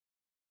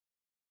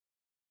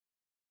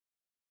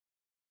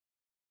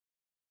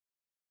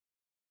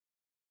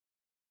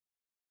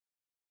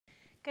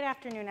Good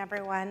afternoon,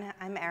 everyone.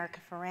 I'm Erica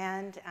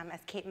Farrand. As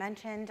Kate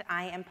mentioned,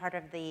 I am part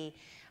of the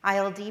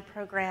ILD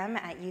program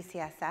at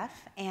UCSF.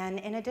 And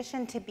in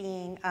addition to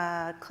being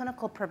a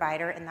clinical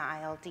provider in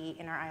our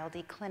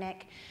ILD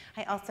clinic,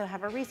 I also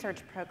have a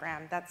research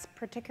program that's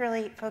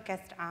particularly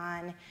focused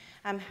on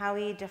how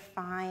we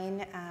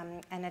define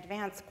and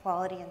advance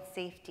quality and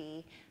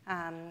safety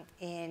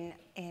in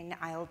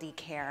ILD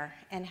care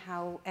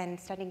and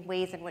studying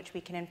ways in which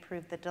we can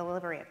improve the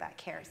delivery of that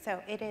care.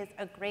 So it is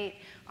a great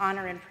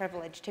honor and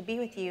privilege to be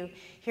with you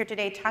here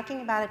today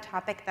talking about a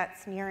topic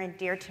that's near and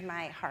dear to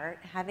my heart,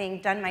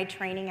 having done my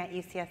training at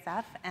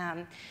UCSF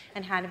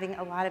and having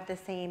a lot of the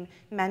same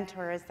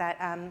mentors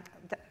that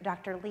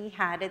Dr. Lee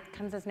had. It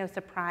comes as no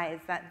surprise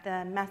that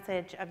the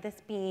message of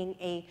this being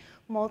a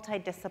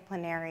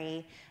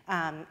multidisciplinary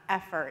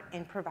effort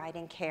in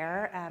providing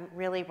care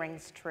really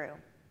rings true.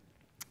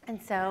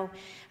 And so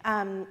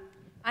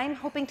I'm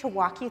hoping to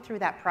walk you through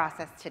that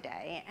process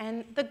today.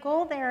 And the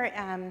goal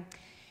there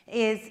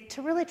is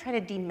to really try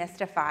to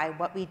demystify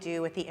what we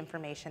do with the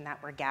information that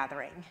we're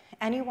gathering.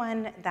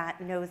 Anyone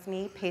that knows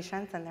me,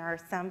 patients, and there are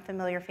some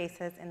familiar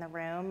faces in the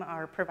room,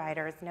 or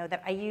providers, know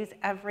that I use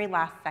every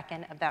last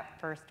second of that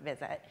first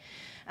visit.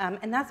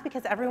 And that's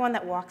because everyone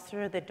that walks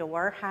through the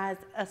door has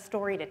a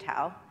story to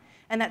tell.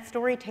 And that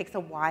story takes a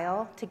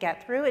while to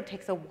get through. It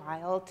takes a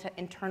while to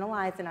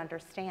internalize and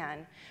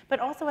understand. But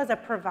also as a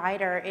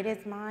provider, it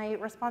is my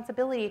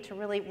responsibility to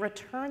really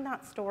return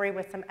that story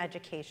with some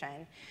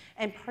education.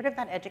 And part of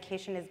that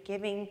education is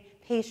giving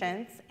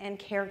patients and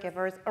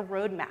caregivers a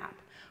roadmap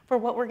for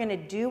what we're going to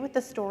do with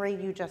the story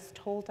you just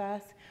told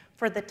us,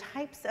 for the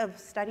types of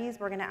studies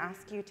we're going to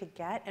ask you to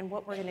get, and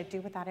what we're going to do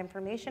with that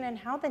information, and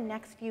how the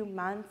next few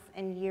months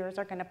and years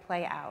are going to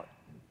play out.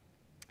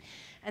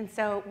 And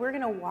so we're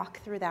going to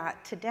walk through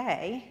that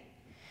today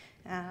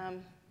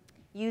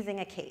using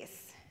a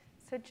case.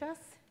 So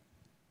just,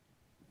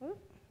 let's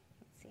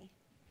see.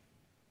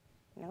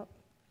 Nope.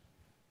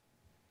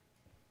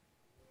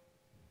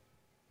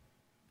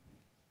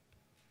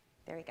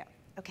 There we go.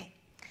 Okay.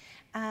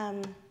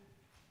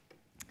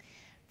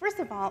 First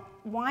of all,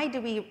 why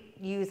do we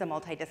use a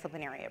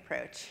multidisciplinary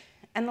approach?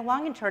 And the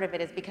long and short of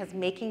it is because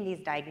making these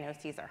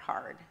diagnoses are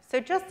hard.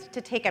 So just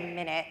to take a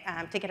minute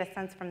to get a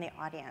sense from the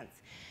audience,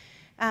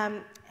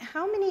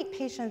 how many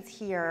patients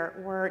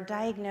here were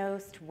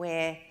diagnosed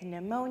with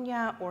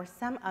pneumonia or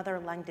some other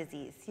lung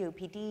disease,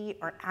 COPD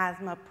or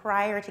asthma,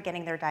 prior to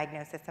getting their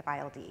diagnosis of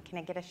ILD? Can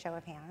I get a show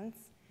of hands?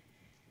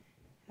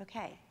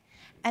 Okay.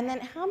 And then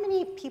how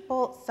many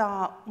people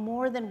saw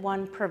more than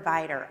one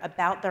provider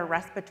about their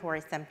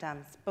respiratory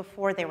symptoms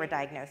before they were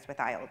diagnosed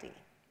with ILD?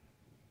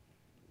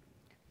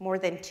 More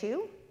than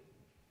 2?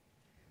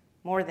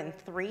 More than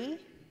 3?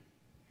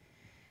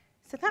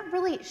 So that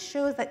really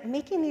shows that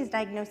making these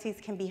diagnoses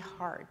can be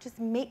hard. Just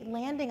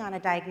landing on a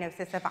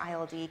diagnosis of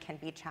ILD can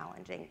be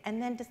challenging.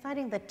 And then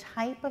deciding the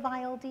type of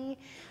ILD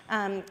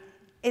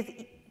is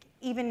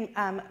even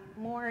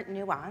more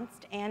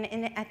nuanced and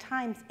at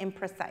times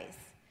imprecise.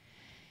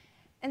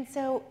 And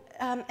so,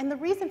 and the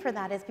reason for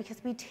that is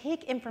because we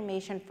take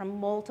information from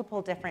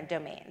multiple different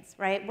domains,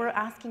 right? We're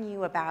asking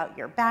you about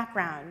your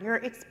background, your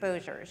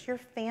exposures, your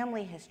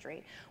family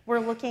history. We're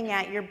looking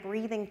at your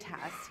breathing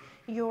tests,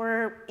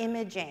 your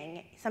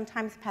imaging,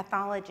 sometimes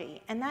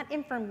pathology. And that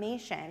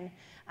information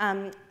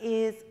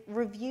is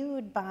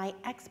reviewed by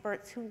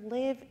experts who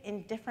live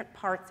in different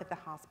parts of the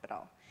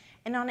hospital.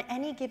 And on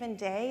any given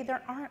day,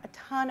 there aren't a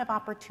ton of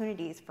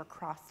opportunities for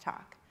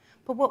crosstalk.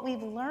 But what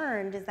we've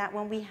learned is that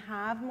when we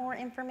have more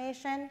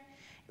information,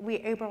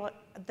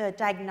 the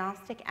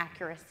diagnostic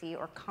accuracy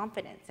or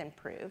confidence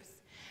improves.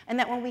 And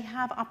that when we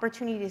have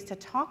opportunities to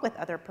talk with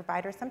other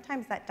providers,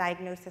 sometimes that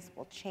diagnosis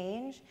will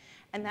change.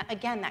 And that,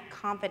 again, that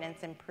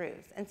confidence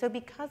improves. And so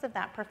because of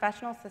that,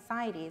 professional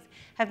societies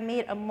have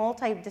made a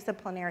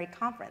multidisciplinary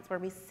conference where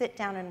we sit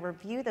down and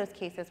review those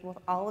cases with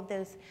all of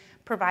those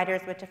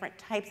providers with different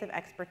types of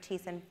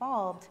expertise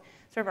involved,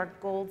 sort of our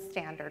gold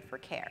standard for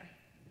care.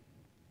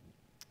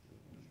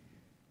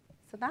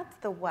 So that's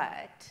the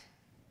what.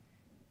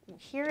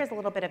 Here is a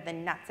little bit of the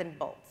nuts and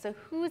bolts. So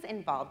who's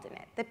involved in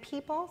it? The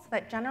people, so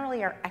that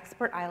generally are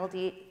expert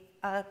ILD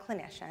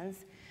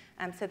clinicians.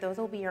 So those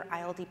will be your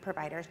ILD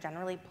providers,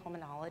 generally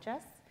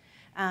pulmonologists.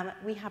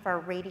 We have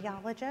our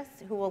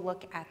radiologists who will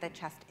look at the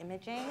chest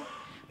imaging,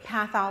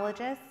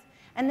 pathologists,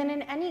 and then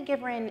in any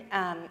given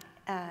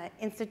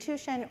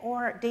institution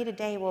or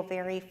day-to-day will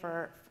vary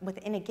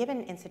within a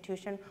given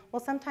institution, we'll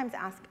sometimes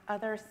ask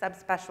other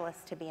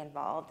subspecialists to be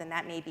involved, and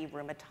that may be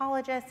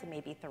rheumatologists, it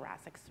may be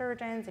thoracic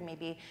surgeons, it may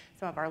be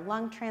some of our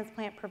lung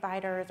transplant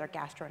providers or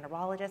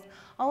gastroenterologists.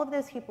 All of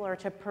those people are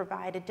to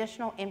provide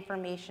additional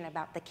information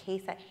about the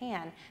case at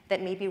hand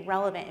that may be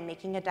relevant in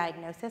making a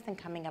diagnosis and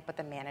coming up with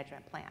a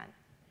management plan.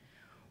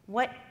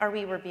 What are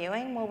we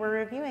reviewing? Well, we're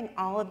reviewing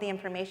all of the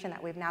information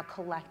that we've now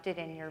collected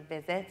in your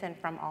visits and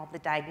from all the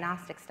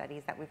diagnostic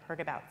studies that we've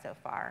heard about so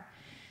far.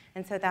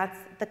 And so that's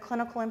the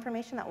clinical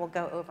information that we'll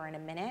go over in a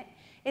minute.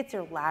 It's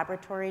your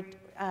laboratory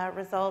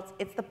results,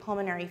 it's the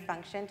pulmonary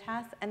function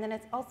test, and then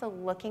it's also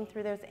looking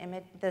through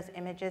those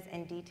images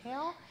in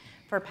detail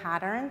for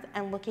patterns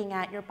and looking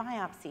at your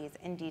biopsies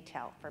in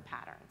detail for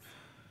patterns.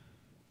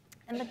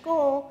 And the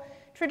goal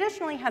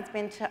traditionally has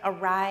been to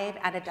arrive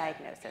at a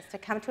diagnosis, to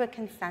come to a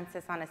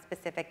consensus on a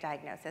specific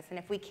diagnosis. And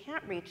if we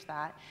can't reach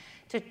that,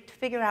 to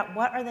figure out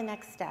what are the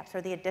next steps or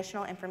the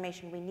additional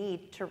information we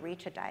need to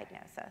reach a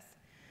diagnosis.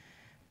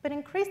 But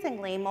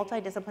increasingly,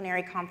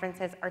 multidisciplinary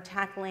conferences are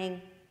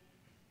tackling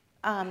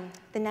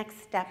the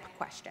next step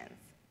questions,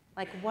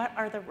 like what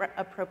are the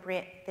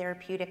appropriate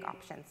therapeutic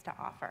options to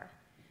offer,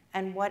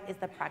 and what is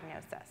the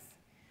prognosis?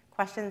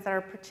 Questions that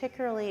are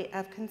particularly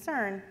of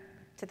concern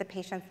to the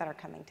patients that are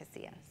coming to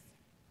see us.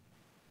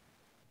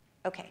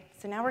 Okay,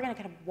 so now we're going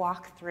to kind of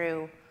walk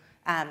through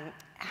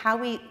how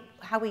we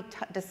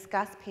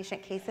discuss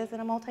patient cases in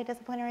a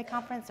multidisciplinary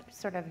conference,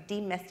 sort of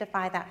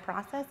demystify that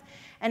process.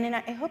 And then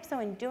I hope so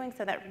in doing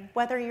so that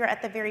whether you're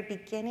at the very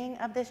beginning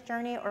of this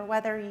journey or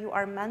whether you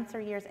are months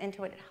or years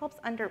into it, it helps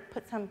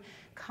put some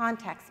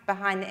context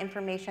behind the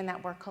information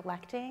that we're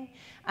collecting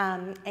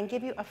and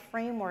give you a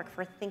framework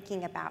for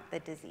thinking about the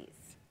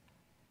disease.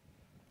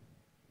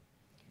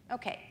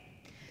 Okay.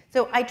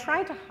 So I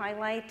tried to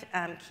highlight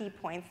key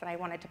points that I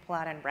wanted to pull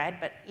out in red,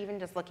 but even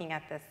just looking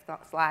at this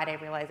slide, I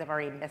realize I've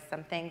already missed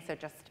some things, so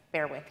just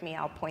bear with me,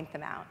 I'll point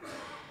them out.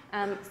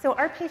 So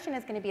our patient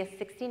is going to be a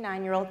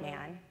 69-year-old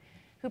man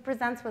who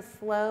presents with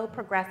slow,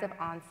 progressive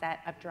onset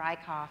of dry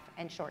cough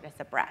and shortness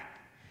of breath.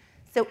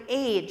 So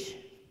age,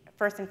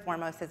 first and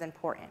foremost, is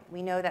important.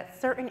 We know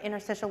that certain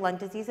interstitial lung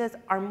diseases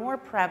are more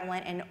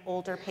prevalent in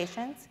older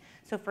patients.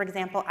 So for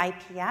example,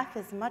 IPF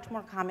is much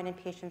more common in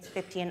patients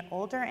 50 and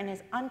older and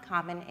is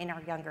uncommon in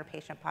our younger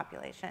patient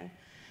population.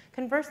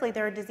 Conversely,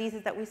 there are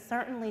diseases that we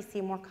certainly see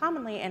more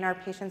commonly in our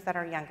patients that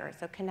are younger.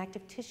 So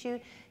connective tissue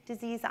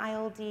disease,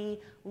 ILD,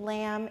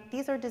 LAM,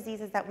 these are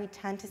diseases that we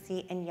tend to see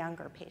in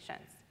younger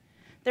patients.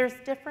 There's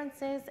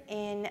differences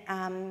in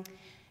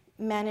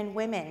men and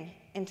women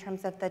in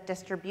terms of the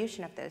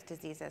distribution of those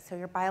diseases. So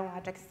your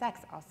biologic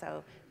sex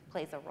also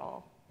plays a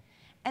role.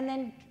 And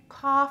then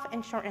cough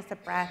and shortness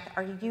of breath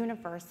are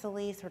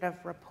universally sort of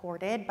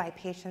reported by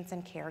patients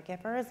and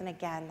caregivers. And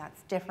again,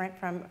 that's different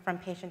from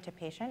patient to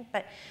patient,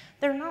 but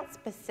they're not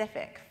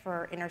specific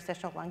for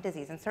interstitial lung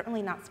disease and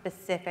certainly not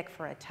specific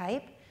for a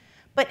type.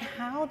 But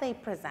how they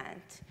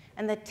present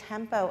and the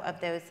tempo of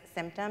those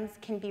symptoms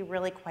can be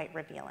really quite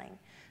revealing.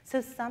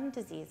 So some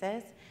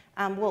diseases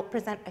will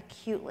present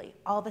acutely.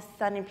 All of a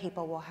sudden,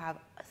 people will have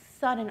a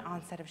sudden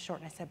onset of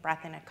shortness of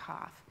breath and a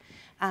cough.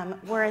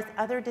 Whereas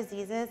other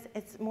diseases,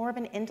 it's more of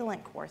an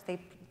indolent course.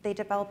 They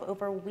develop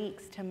over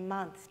weeks to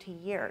months to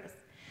years.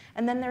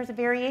 And then there's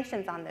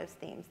variations on those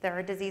themes. There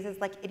are diseases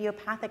like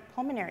idiopathic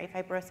pulmonary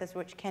fibrosis,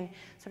 which can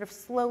sort of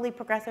slowly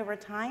progress over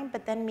time,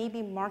 but then may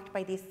be marked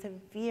by these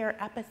severe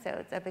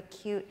episodes of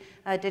acute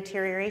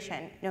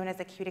deterioration, known as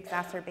acute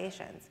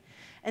exacerbations.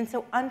 And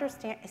so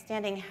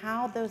understanding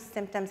how those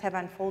symptoms have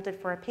unfolded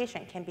for a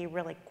patient can be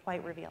really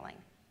quite revealing.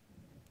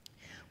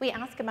 We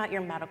ask about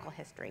your medical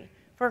history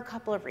for a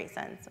couple of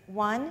reasons.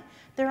 One,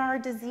 there are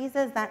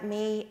diseases that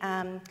may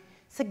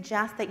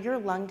suggest that your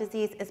lung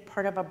disease is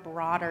part of a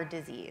broader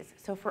disease.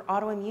 So for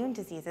autoimmune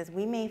diseases,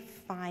 we may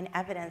find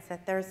evidence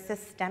that there's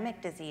systemic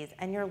disease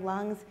and your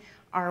lungs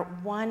are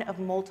one of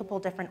multiple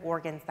different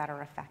organs that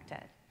are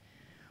affected.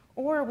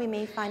 Or we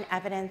may find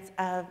evidence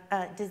of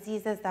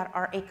diseases that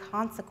are a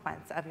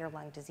consequence of your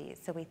lung disease.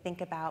 So we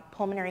think about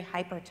pulmonary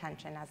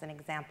hypertension as an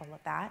example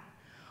of that,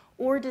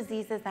 or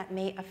diseases that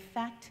may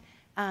affect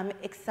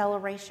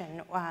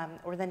acceleration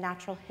or the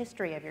natural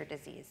history of your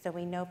disease. So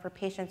we know for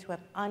patients who have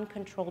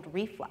uncontrolled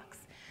reflux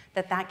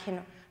that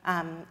can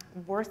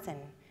worsen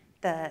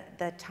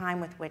the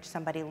time with which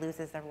somebody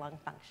loses their lung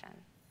function.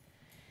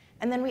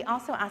 And then we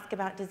also ask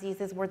about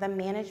diseases where the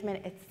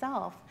management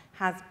itself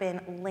has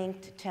been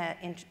linked to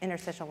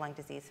interstitial lung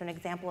disease. So an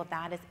example of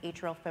that is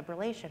atrial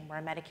fibrillation, where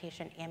a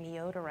medication,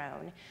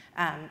 amiodarone,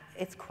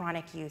 its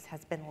chronic use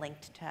has been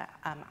linked to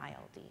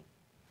ILD.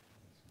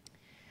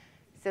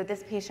 So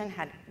this patient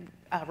had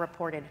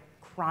reported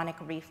chronic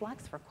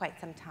reflux for quite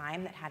some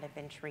time that hadn't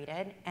been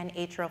treated, and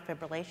atrial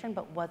fibrillation,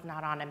 but was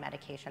not on a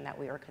medication that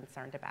we were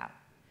concerned about.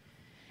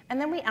 And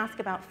then we ask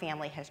about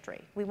family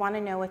history. We want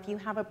to know if you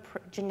have a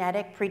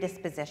genetic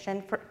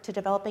predisposition to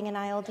developing an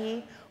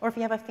ILD, or if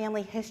you have a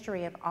family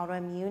history of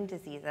autoimmune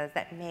diseases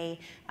that may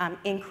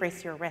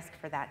increase your risk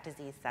for that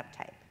disease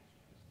subtype.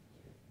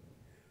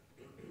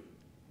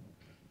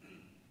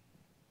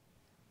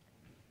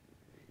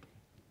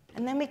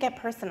 And then we get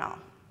personal.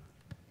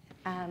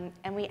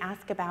 And we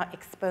ask about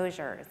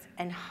exposures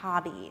and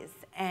hobbies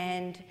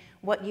and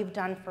what you've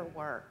done for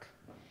work.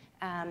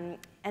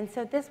 And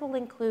so this will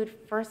include,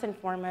 first and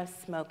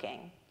foremost,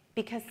 smoking,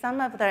 because some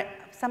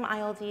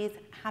ILDs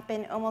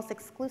happen almost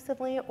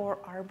exclusively or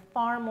are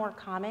far more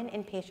common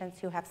in patients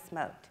who have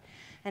smoked.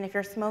 And if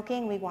you're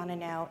smoking, we want to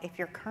know if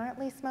you're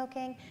currently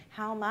smoking,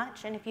 how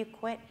much, and if you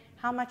quit,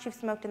 how much you've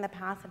smoked in the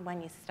past and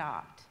when you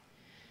stopped.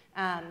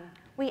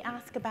 We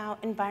ask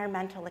about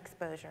environmental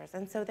exposures,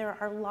 and so there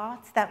are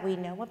lots that we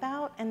know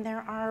about, and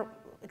there are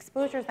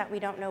exposures that we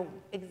don't know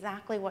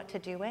exactly what to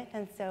do with,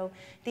 and so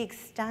the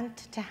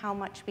extent to how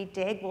much we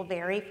dig will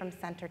vary from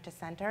center to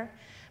center.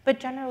 But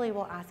generally,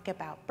 we'll ask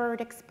about bird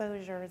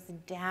exposures,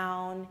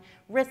 down,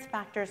 risk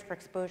factors for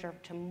exposure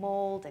to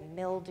mold and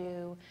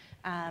mildew.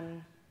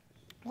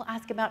 We'll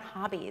ask about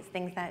hobbies,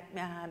 things that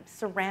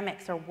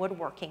ceramics or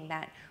woodworking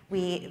that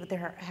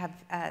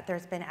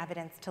there's been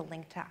evidence to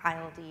link to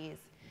ILDs.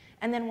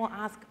 And then we'll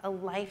ask a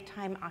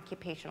lifetime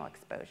occupational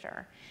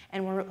exposure.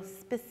 And we're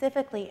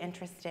specifically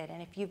interested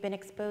in if you've been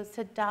exposed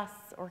to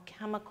dusts or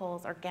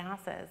chemicals or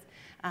gases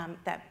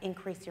that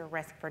increase your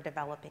risk for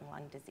developing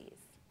lung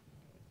disease.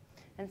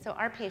 And so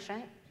our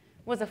patient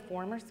was a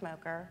former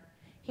smoker.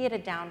 He had a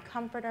down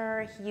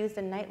comforter. He used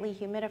a nightly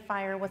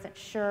humidifier, wasn't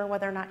sure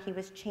whether or not he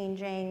was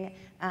changing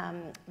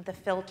the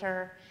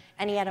filter,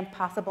 and he had a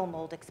possible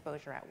mold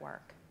exposure at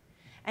work.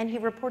 And he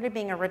reported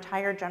being a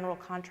retired general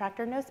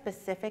contractor, no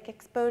specific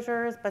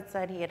exposures, but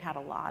said he had had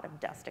a lot of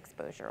dust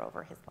exposure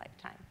over his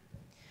lifetime.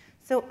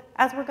 So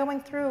as we're going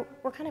through,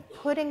 we're kind of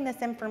putting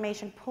this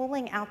information,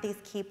 pulling out these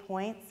key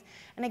points.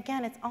 And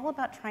again, it's all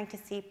about trying to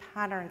see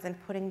patterns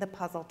and putting the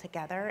puzzle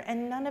together.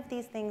 And none of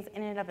these things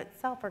in and of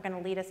itself are going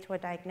to lead us to a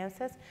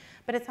diagnosis,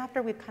 but it's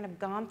after we've kind of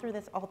gone through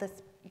this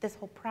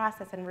whole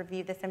process and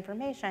reviewed this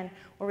information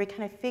where we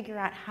kind of figure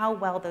out how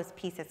well those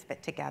pieces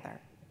fit together.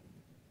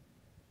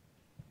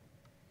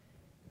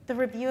 The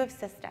review of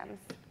systems.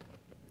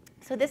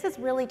 So this is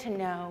really to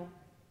know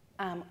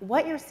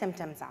what your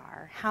symptoms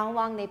are, how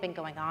long they've been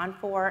going on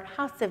for,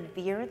 how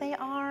severe they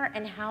are,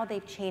 and how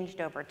they've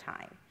changed over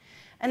time.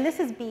 And this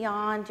is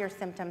beyond your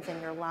symptoms in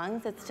your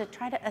lungs. It's to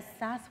try to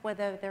assess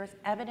whether there's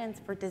evidence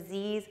for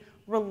disease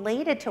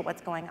related to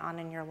what's going on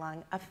in your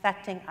lung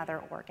affecting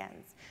other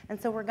organs. And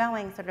so we're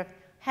going sort of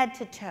head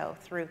to toe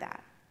through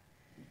that.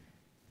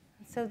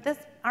 So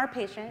our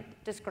patient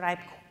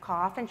described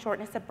cough and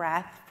shortness of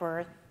breath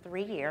for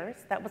 3 years.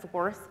 That was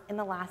worse in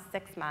the last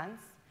 6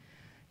 months.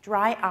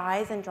 Dry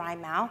eyes and dry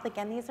mouth.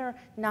 Again, these are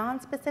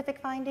non-specific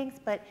findings,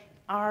 but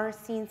are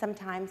seen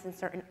sometimes in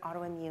certain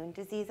autoimmune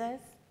diseases.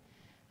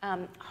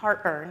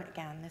 Heartburn,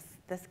 again,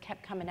 this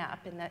kept coming up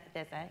in the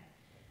visit.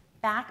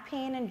 Back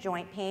pain and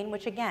joint pain,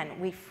 which again,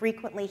 we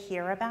frequently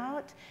hear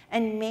about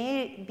and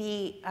may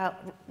be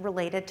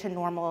related to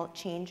normal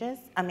changes,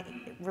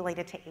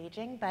 related to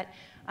aging, but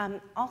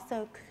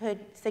also could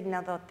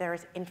signal that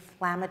there's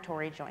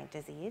inflammatory joint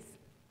disease.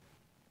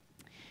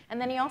 And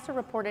then he also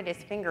reported his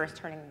fingers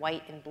turning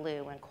white and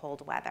blue in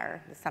cold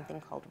weather, with something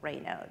called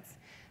Raynaud's.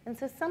 And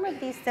so some of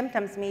these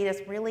symptoms made us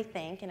really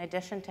think, in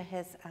addition to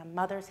his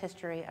mother's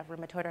history of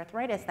rheumatoid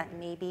arthritis, that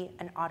maybe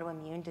an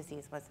autoimmune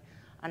disease was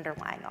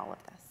underlying all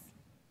of this.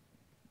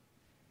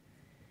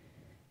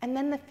 And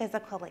then the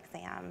physical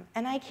exam.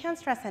 And I can't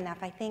stress enough,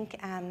 I think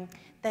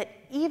that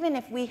even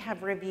if we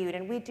have reviewed,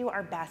 and we do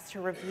our best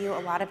to review a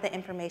lot of the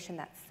information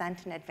that's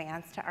sent in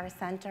advance to our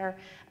center,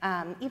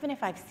 even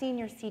if I've seen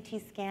your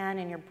CT scan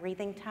and your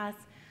breathing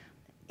tests,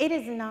 it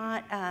is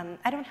not,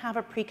 I don't have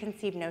a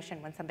preconceived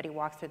notion when somebody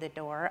walks through the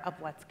door of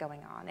what's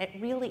going on. It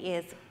really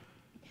is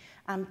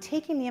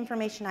taking the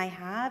information I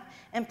have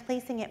and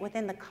placing it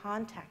within the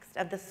context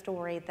of the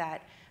story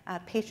that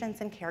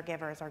patients and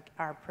caregivers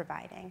are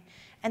providing.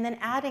 And then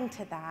adding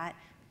to that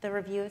the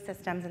review of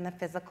systems and the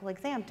physical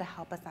exam to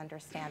help us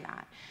understand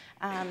that.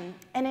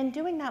 And in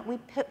doing that, we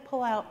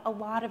pull out a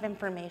lot of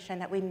information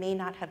that we may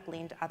not have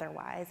gleaned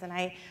otherwise. And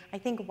I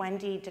think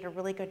Wendy did a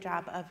really good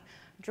job of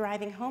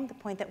driving home the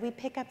point that we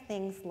pick up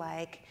things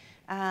like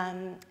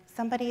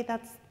somebody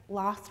that's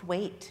lost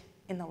weight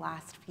in the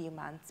last few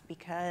months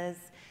because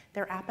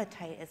their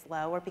appetite is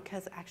low, or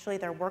because actually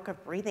their work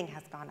of breathing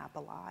has gone up a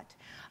lot.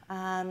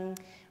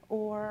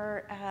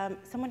 Or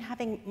someone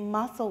having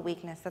muscle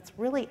weakness that's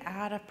really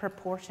out of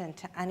proportion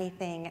to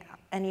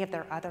any of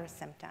their other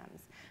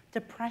symptoms.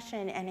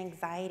 Depression and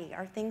anxiety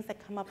are things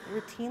that come up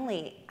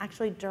routinely,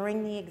 actually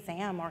during the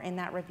exam or in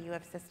that review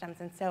of systems.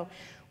 And so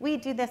we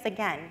do this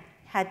again,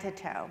 head to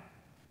toe.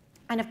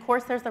 And of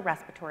course, there's the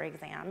respiratory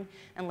exam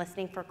and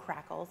listening for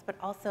crackles, but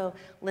also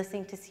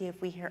listening to see if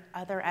we hear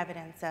other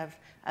evidence of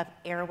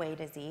airway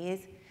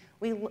disease.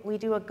 We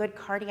do a good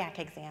cardiac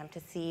exam to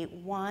see,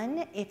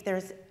 one, if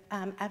there's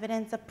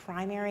evidence of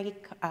primary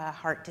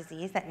heart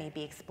disease that may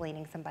be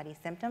explaining somebody's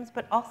symptoms,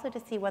 but also to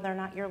see whether or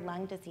not your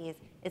lung disease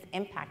is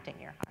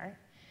impacting your heart.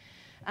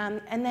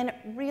 And then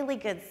really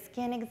good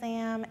skin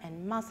exam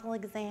and muscle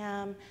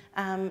exam,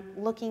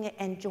 looking at,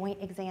 and joint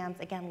exams,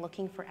 again,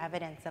 looking for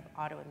evidence of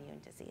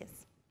autoimmune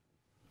disease.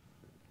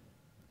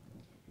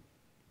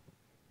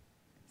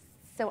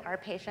 So our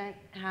patient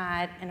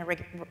had an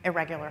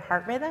irregular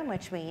heart rhythm,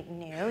 which we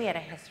knew. He had a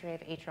history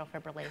of atrial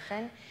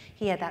fibrillation.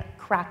 He had that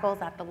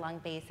crackles at the lung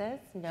bases,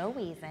 no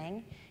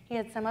wheezing. He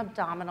had some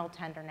abdominal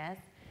tenderness,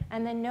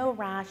 and then no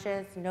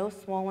rashes, no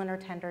swollen or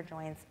tender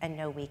joints, and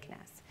no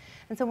weakness.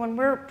 And so when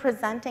we're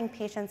presenting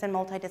patients in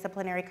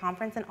multidisciplinary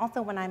conference, and also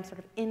when I'm sort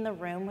of in the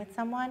room with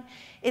someone,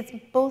 it's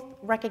both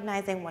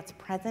recognizing what's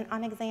present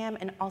on exam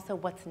and also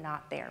what's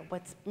not there.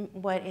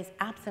 What is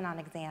absent on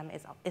exam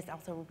is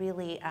also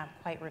really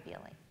quite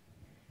revealing.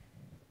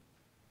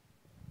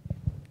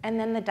 And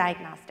then the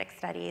diagnostic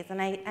studies,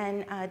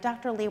 and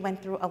Dr. Lee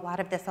went through a lot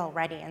of this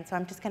already, and so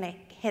I'm just going to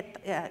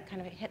hit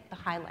the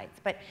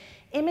highlights. But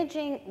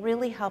imaging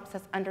really helps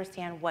us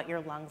understand what your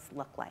lungs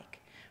look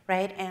like,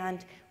 right?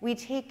 And we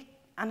take,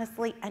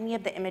 honestly, any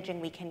of the imaging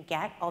we can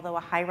get, although a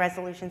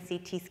high-resolution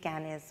CT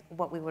scan is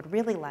what we would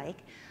really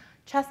like.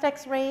 Chest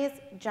x-rays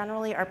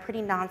generally are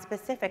pretty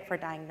nonspecific for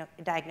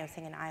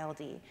diagnosing an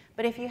ILD.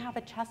 But if you have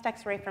a chest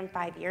x-ray from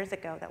 5 years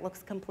ago that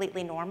looks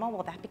completely normal,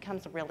 well, that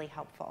becomes really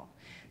helpful.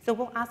 So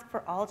we'll ask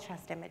for all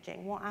chest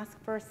imaging. We'll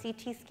ask for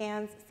CT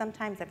scans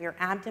sometimes of your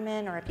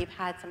abdomen, or if you've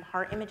had some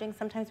heart imaging,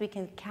 sometimes we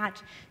can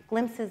catch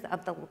glimpses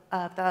of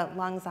the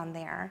lungs on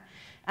there.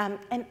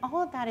 And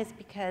all of that is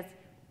because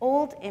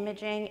old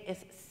imaging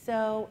is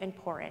so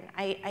important.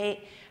 I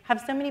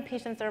have so many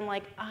patients that are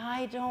like,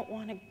 I don't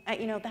want to,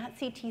 you know, that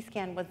CT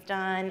scan was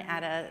done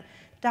at a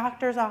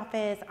doctor's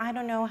office. I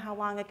don't know how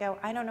long ago.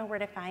 I don't know where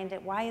to find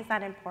it. Why is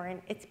that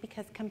important? It's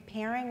because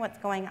comparing what's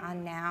going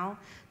on now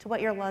to what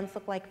your lungs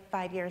look like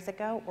 5 years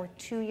ago, or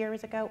 2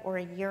 years ago, or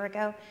a year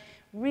ago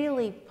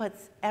really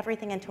puts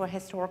everything into a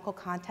historical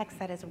context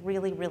that is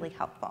really, really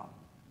helpful.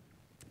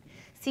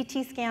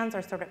 CT scans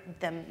are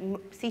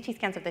CT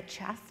scans of the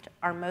chest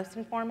are most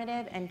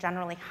informative, and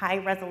generally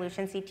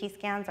high-resolution CT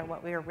scans are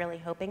what we are really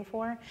hoping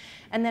for.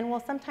 And then we'll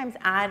sometimes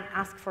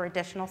ask for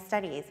additional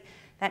studies.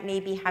 That may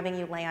be having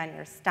you lay on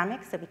your stomach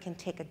so we can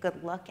take a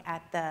good look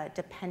at the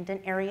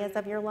dependent areas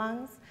of your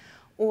lungs,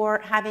 or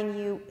having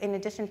you, in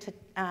addition to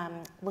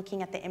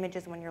looking at the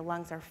images when your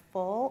lungs are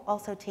full,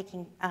 also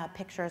taking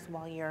pictures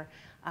while you're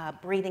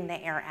breathing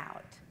the air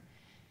out.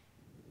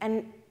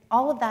 And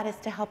all of that is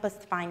to help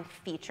us find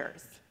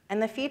features. And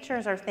the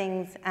features are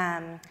things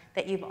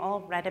that you've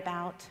all read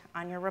about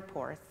on your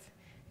reports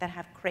that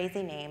have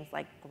crazy names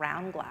like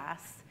ground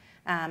glass.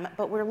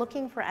 But we're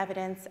looking for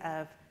evidence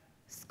of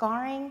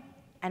scarring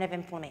and of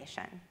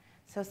inflammation.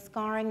 So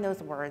scarring,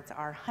 those words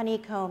are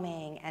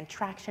honeycombing and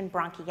traction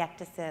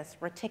bronchiectasis,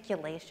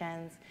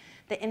 reticulations.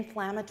 The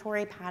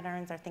inflammatory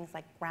patterns are things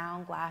like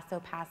ground glass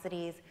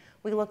opacities.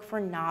 We look for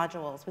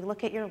nodules. We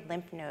look at your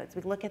lymph nodes.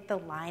 We look at the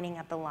lining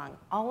of the lung.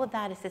 All of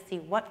that is to see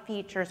what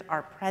features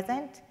are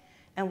present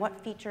and what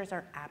features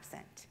are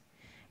absent.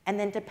 And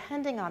then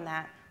depending on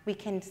that, we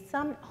can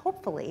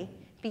hopefully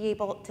be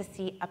able to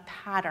see a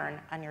pattern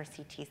on your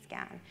CT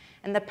scan.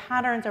 And the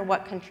patterns are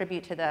what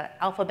contribute to the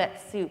alphabet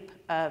soup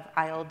of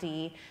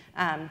ILD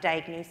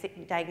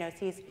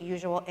diagnoses,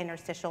 usual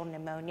interstitial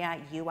pneumonia,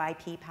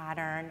 UIP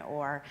pattern,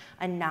 or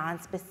a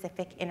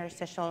non-specific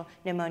interstitial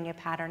pneumonia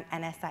pattern,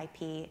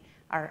 NSIP,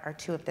 are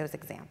two of those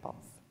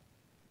examples.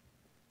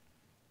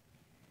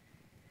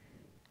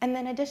 And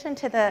then in addition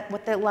to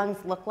what the lungs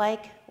look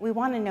like, we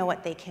want to know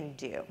what they can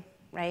do,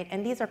 right?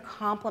 And these are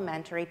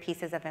complementary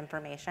pieces of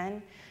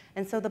information.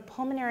 And so the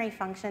pulmonary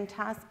function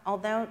tests,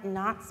 although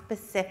not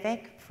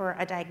specific for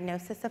a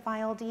diagnosis of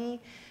ILD,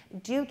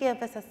 do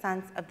give us a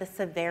sense of the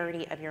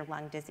severity of your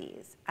lung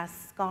disease. As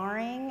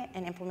scarring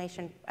and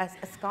inflammation, as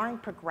scarring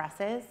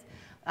progresses,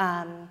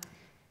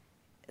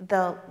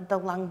 the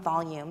lung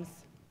volumes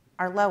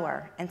are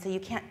lower, and so you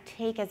can't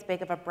take as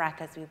big of a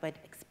breath as we would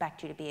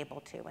expect you to be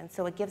able to. And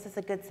so it gives us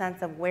a good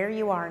sense of where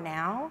you are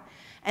now,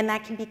 and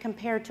that can be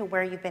compared to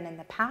where you've been in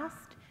the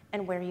past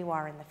and where you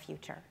are in the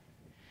future.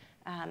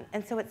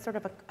 And so it's sort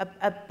of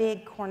a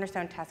big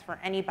cornerstone test for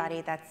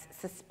anybody that's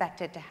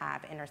suspected to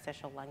have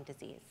interstitial lung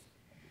disease.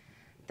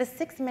 The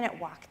 6-minute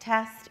walk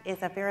test is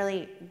a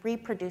very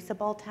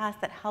reproducible test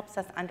that helps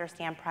us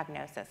understand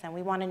prognosis. And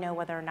we want to know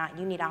whether or not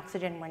you need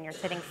oxygen when you're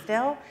sitting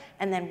still,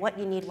 and then what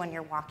you need when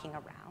you're walking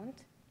around.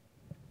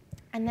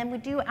 And then we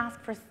do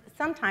ask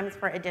sometimes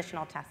for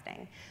additional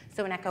testing.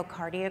 So an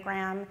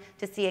echocardiogram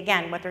to see,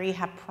 again, whether you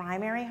have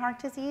primary heart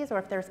disease or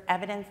if there's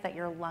evidence that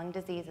your lung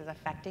disease is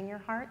affecting your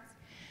hearts.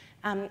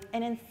 And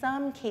in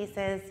some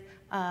cases,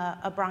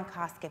 a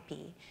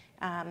bronchoscopy.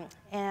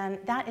 And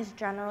that is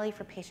generally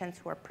for patients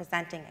who are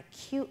presenting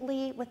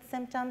acutely with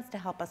symptoms to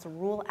help us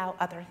rule out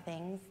other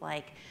things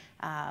like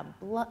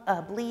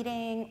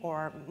bleeding,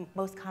 or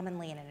most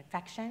commonly an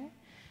infection.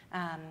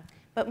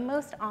 But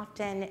most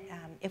often,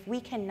 if we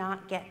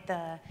cannot get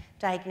the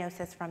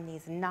diagnosis from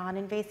these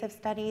non-invasive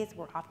studies,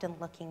 we're often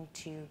looking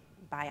to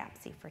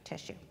biopsy for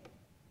tissue.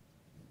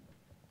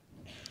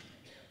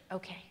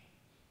 Okay.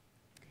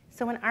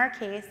 So in our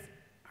case,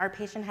 our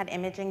patient had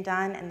imaging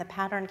done, and the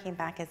pattern came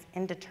back as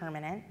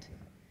indeterminate.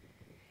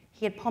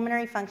 He had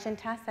pulmonary function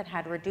tests that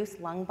had reduced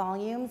lung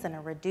volumes and a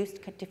reduced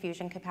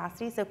diffusion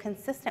capacity, so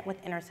consistent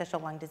with interstitial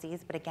lung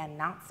disease, but again,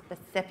 not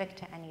specific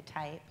to any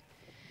type.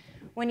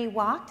 When he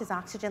walked, his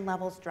oxygen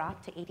levels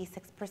dropped to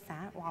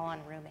 86% while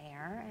on room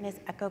air, and his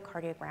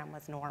echocardiogram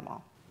was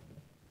normal.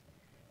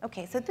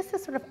 Okay, so this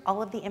is sort of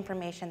all of the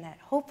information that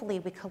hopefully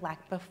we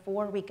collect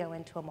before we go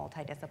into a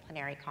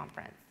multidisciplinary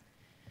conference.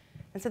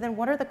 And so then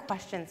what are the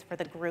questions for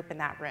the group in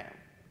that room?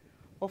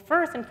 Well,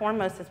 first and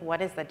foremost is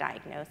what is the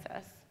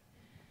diagnosis?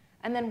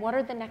 And then what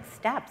are the next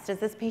steps? Does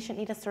this patient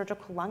need a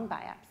surgical lung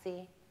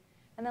biopsy?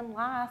 And then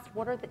last,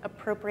 what are the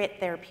appropriate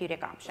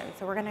therapeutic options?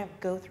 So we're going to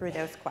go through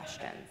those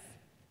questions.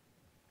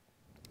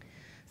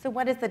 So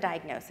what is the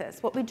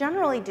diagnosis? What we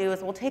generally do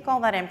is we'll take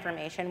all that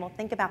information, we'll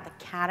think about the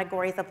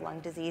categories of lung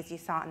disease you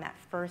saw in that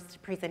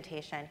first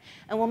presentation,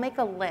 and we'll make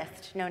a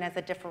list known as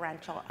a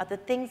differential of the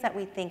things that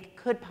we think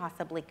could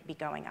possibly be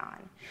going on.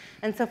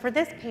 And so for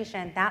this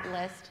patient, that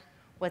list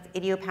was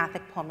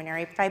idiopathic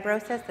pulmonary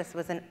fibrosis. This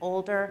was an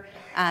older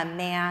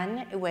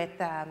man with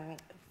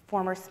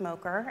former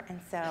smoker, and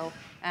so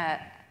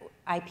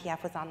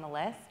IPF was on the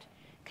list.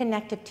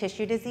 Connective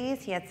tissue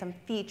disease, he had some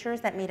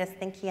features that made us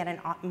think he had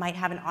might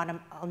have an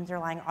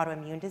underlying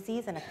autoimmune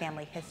disease and a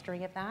family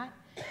history of that.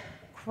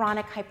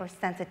 Chronic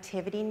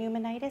hypersensitivity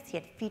pneumonitis, he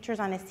had features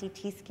on his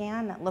CT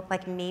scan that looked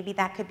like maybe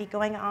that could be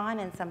going on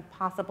and some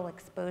possible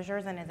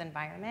exposures in his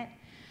environment.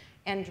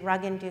 And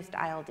drug-induced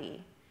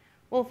ILD.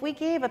 Well, if we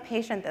gave a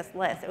patient this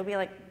list, it would be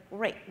like,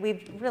 great,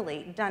 we've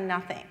really done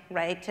nothing,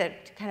 right, to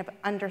kind of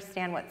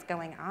understand what's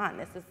going on.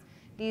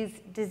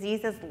 These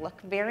diseases look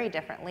very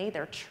differently,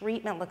 their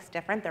treatment looks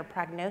different, their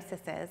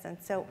prognosis is, and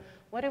so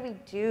what do we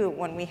do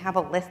when we have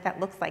a list that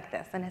looks like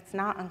this? And it's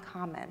not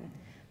uncommon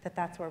that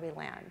that's where we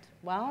land.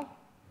 Well,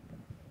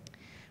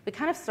 we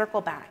kind of circle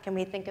back and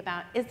we think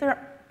about, is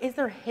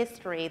there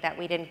history that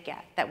we didn't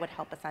get that would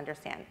help us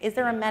understand? Is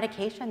there a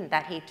medication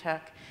that he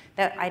took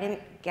that I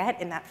didn't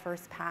get in that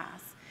first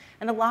pass?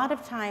 And a lot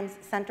of times,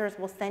 centers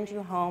will send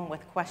you home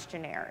with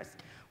questionnaires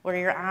where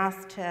you're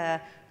asked to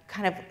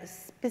kind of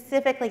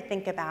specifically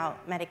think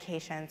about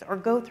medications or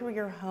go through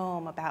your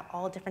home about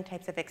all different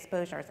types of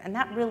exposures. And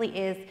that really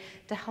is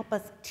to help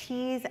us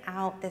tease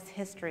out this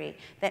history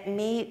that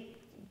may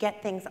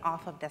get things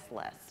off of this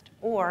list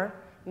or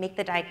make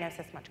the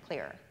diagnosis much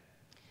clearer.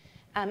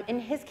 In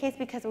his case,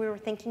 because we were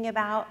thinking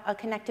about a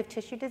connective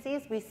tissue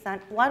disease, we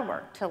sent blood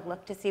work to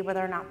look to see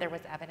whether or not there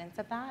was evidence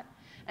of that.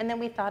 And then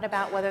we thought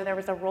about whether there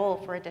was a role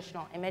for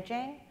additional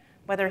imaging,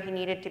 whether he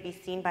needed to be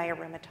seen by a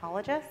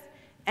rheumatologist,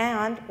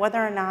 and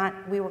whether or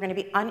not we were going to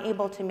be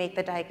unable to make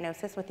the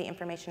diagnosis with the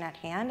information at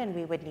hand and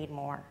we would need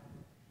more.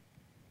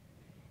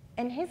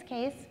 In his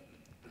case,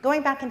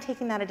 going back and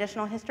taking that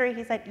additional history,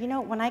 he said, you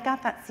know, when I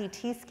got that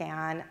CT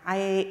scan,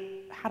 I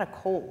had a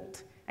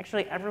cold.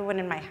 Actually, everyone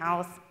in my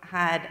house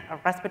had a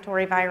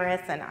respiratory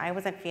virus and I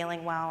wasn't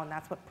feeling well, and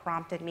that's what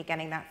prompted me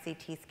getting that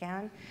CT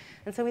scan.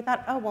 And so we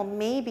thought, oh, well,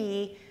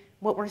 maybe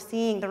what we're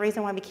seeing, the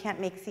reason why we can't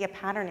see a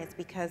pattern is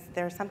because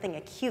there's something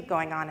acute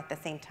going on at the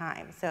same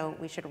time. So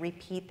we should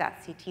repeat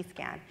that CT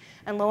scan.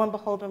 And lo and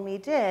behold, when we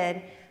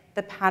did,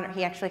 the pattern,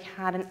 he actually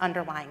had an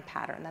underlying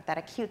pattern, that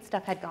acute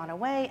stuff had gone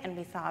away, and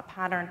we saw a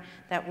pattern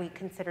that we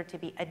considered to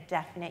be a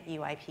definite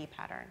UIP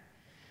pattern.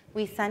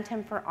 We sent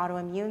him for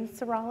autoimmune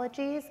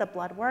serologies, the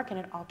blood work, and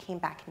it all came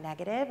back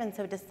negative, and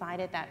so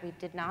decided that we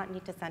did not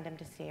need to send him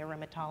to see a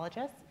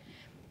rheumatologist.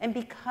 And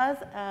because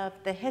of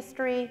the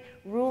history,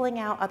 ruling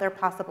out other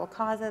possible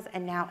causes,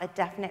 and now a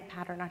definite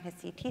pattern on his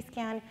CT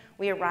scan,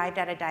 we arrived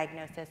at a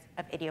diagnosis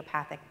of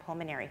idiopathic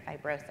pulmonary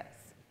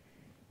fibrosis.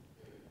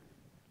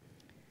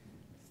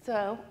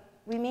 So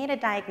we made a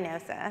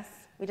diagnosis.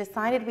 We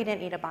decided we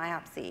didn't need a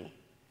biopsy.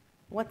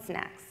 What's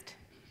next?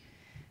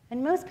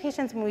 And most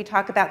patients, when we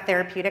talk about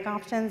therapeutic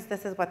options,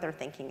 this is what they're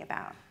thinking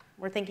about.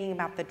 We're thinking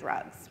about the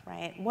drugs,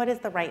 right? What is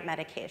the right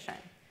medication?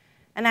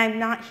 And I'm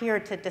not here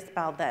to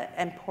dispel the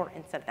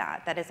importance of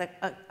that. That is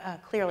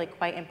clearly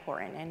quite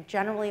important. And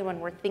generally, when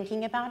we're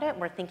thinking about it,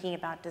 we're thinking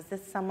about, does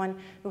this someone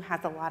who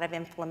has a lot of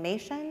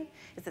inflammation?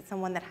 Is it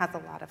someone that has a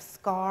lot of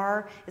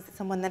scar? Is it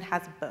someone that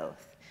has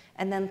both?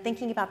 And then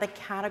thinking about the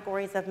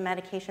categories of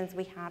medications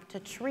we have to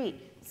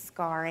treat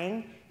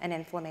scarring and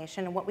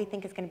inflammation and what we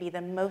think is going to be the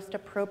most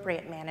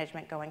appropriate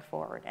management going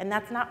forward. And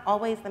that's not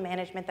always the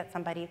management that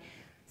somebody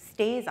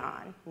stays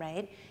on,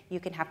 right? You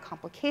can have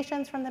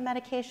complications from the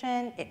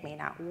medication. It may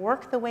not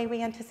work the way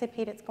we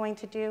anticipate it's going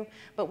to do,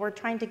 but we're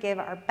trying to give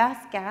our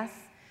best guess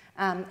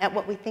at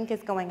what we think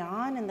is going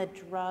on and the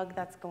drug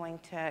that's going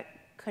to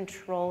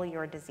control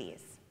your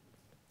disease.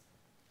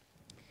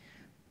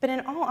 But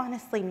in all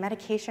honesty,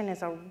 medication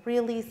is a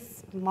really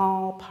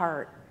small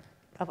part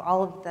of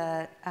all of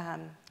the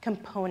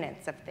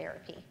components of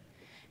therapy.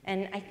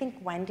 And I think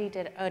Wendy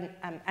did an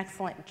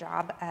excellent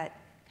job at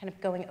kind of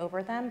going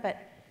over them, but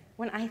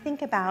when I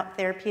think about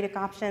therapeutic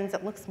options,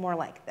 it looks more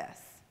like this.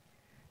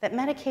 That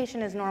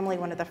medication is normally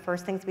one of the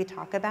first things we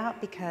talk about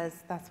because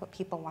that's what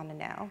people want to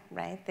know,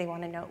 right? They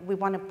want to know, we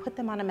want to put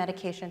them on a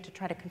medication to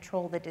try to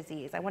control the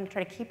disease. I want to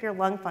try to keep your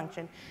lung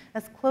function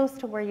as close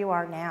to where you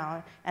are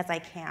now as I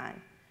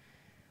can.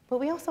 But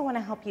we also want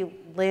to help you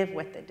live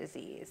with the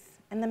disease.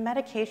 And the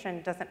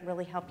medication doesn't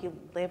really help you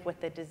live with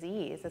the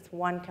disease. It's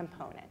one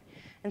component.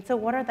 And so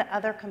what are the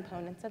other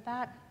components of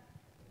that?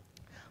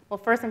 Well,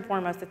 first and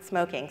foremost, it's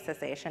smoking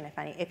cessation,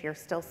 if you're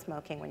still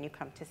smoking when you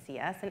come to see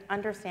us, and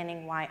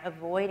understanding why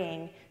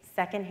avoiding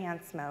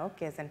secondhand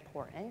smoke is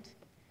important.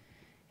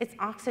 It's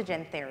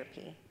oxygen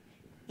therapy.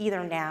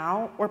 either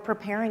now or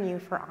preparing you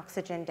for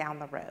oxygen down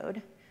the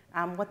road.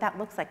 What that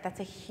looks like,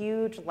 that's a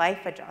huge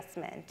life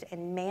adjustment,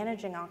 and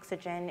managing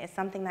oxygen is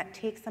something that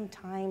takes some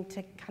time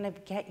to kind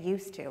of get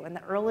used to, and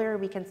the earlier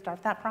we can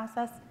start that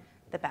process,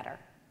 the better.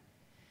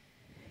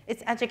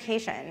 It's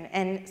education,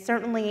 and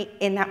certainly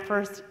in that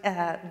first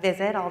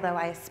visit, although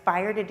I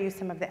aspire to do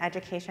some of the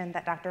education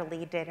that Dr.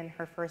 Lee did in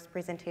her first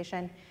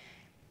presentation,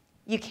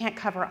 you can't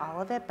cover all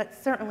of it, but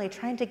certainly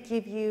trying to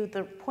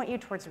point you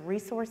towards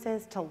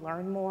resources to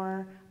learn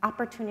more,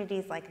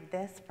 opportunities like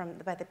this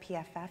by the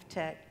PFF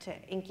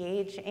to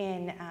engage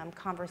in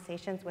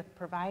conversations with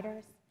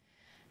providers,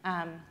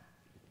 and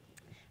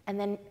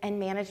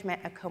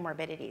management of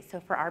comorbidities. So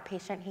for our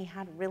patient, he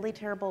had really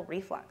terrible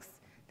reflux.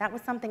 That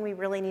was something we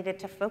really needed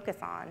to focus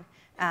on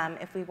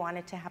if we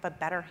wanted to have a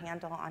better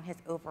handle on his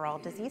overall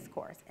disease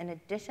course, in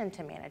addition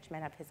to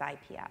management of his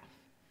IPF.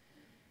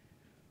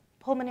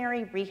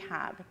 Pulmonary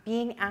rehab,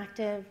 being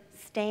active,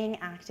 staying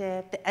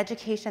active, the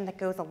education that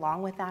goes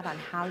along with that on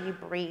how you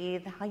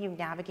breathe, how you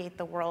navigate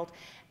the world,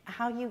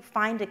 how you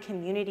find a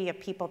community of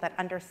people that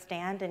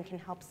understand and can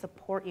help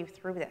support you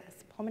through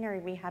this.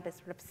 Pulmonary rehab is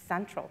sort of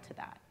central to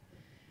that.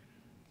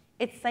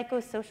 It's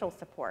psychosocial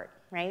support,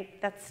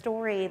 right? That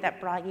story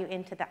that brought you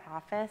into the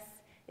office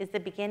is the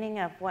beginning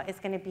of what is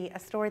going to be a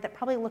story that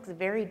probably looks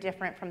very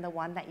different from the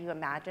one that you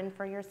imagined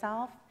for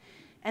yourself.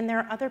 And there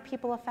are other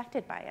people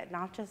affected by it,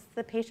 not just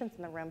the patients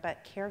in the room,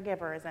 but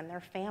caregivers and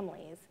their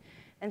families.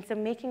 And so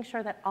making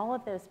sure that all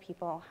of those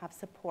people have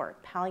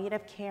support,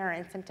 palliative care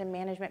and symptom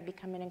management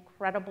become an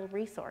incredible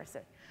resource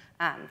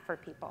for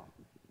people.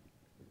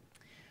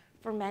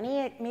 For many,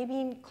 it may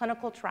be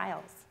clinical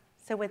trials.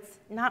 So it's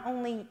not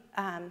only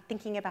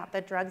thinking about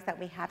the drugs that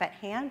we have at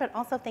hand, but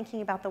also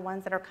thinking about the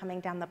ones that are coming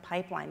down the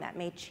pipeline that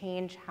may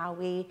change how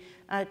we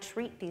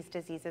treat these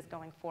diseases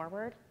going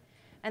forward.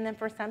 And then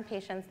for some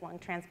patients, lung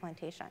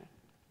transplantation.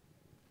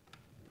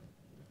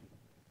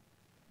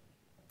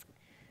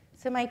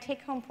 So my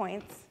take-home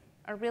points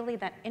are really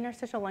that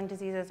interstitial lung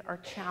diseases are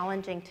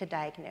challenging to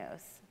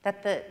diagnose,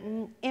 that the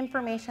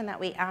information that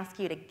we ask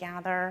you to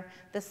gather,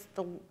 the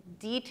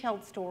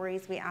detailed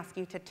stories we ask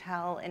you to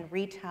tell and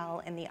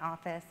retell in the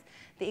office,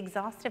 the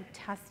exhaustive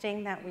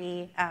testing that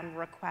we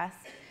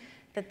request,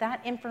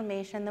 that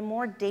information, the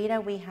more data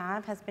we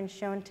have, has been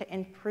shown to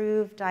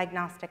improve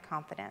diagnostic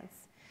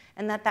confidence.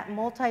 And that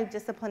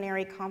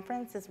multidisciplinary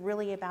conference is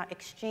really about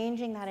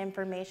exchanging that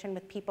information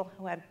with people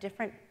who have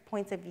different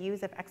points of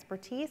views of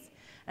expertise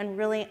and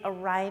really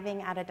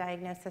arriving at a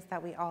diagnosis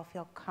that we all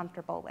feel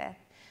comfortable with.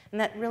 And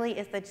that really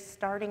is the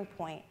starting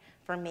point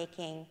for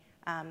making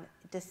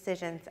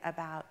decisions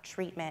about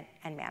treatment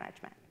and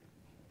management.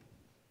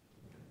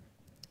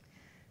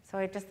 So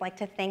I'd just like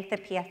to thank the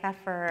PFF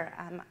for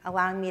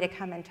allowing me to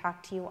come and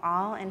talk to you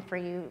all, and for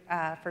you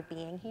for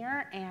being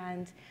here.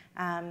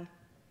 And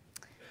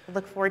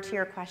look forward to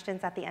your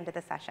questions at the end of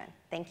the session.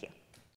 Thank you.